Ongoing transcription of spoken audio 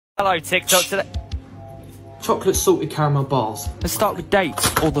Hello, TikTok. Today. Chocolate salted caramel bars. Let's start with dates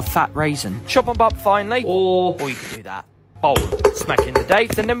or the fat raisin. Chop them up finely. Or you can do that. Bold. Smack in the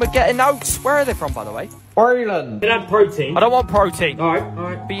dates, and then we're getting oats. Where are they from, by the way? Ireland. Can add protein. I don't want protein.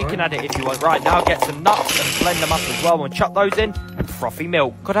 Alright. But you can add it if you want. Right, now get some nuts and blend them up as well and chuck those in. And frothy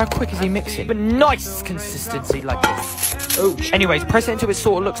milk. God, how quick is he mixing? But nice consistency like this. Ouch. Anyways, press it until it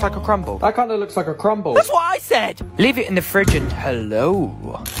sort of looks like a crumble. That kind of looks like a crumble. That's what I said! Leave it in the fridge and hello.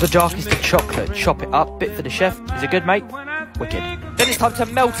 The darkest of chocolate. Chop it up. Bit for the chef. Is it good, mate? Wicked. Then it's time to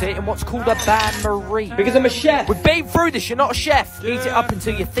melt it in what's called a bain-marie. Because I'm a chef. We've been through this, you're not a chef. Heat it up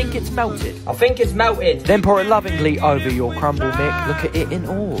until you think it's melted. I think it's melted. Then pour it lovingly over your crumble mix. Look at it in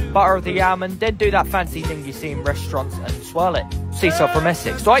awe. Butter of the almond, then do that fancy thing you see in restaurants and swirl it. Sea salt from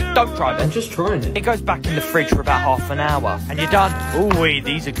Essex, right? Don't try it. I'm just trying it. It goes back in the fridge for about half an hour. And you're done. Ooh,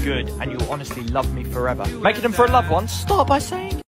 these are good. And you'll honestly love me forever. Making them for a loved one, start by saying...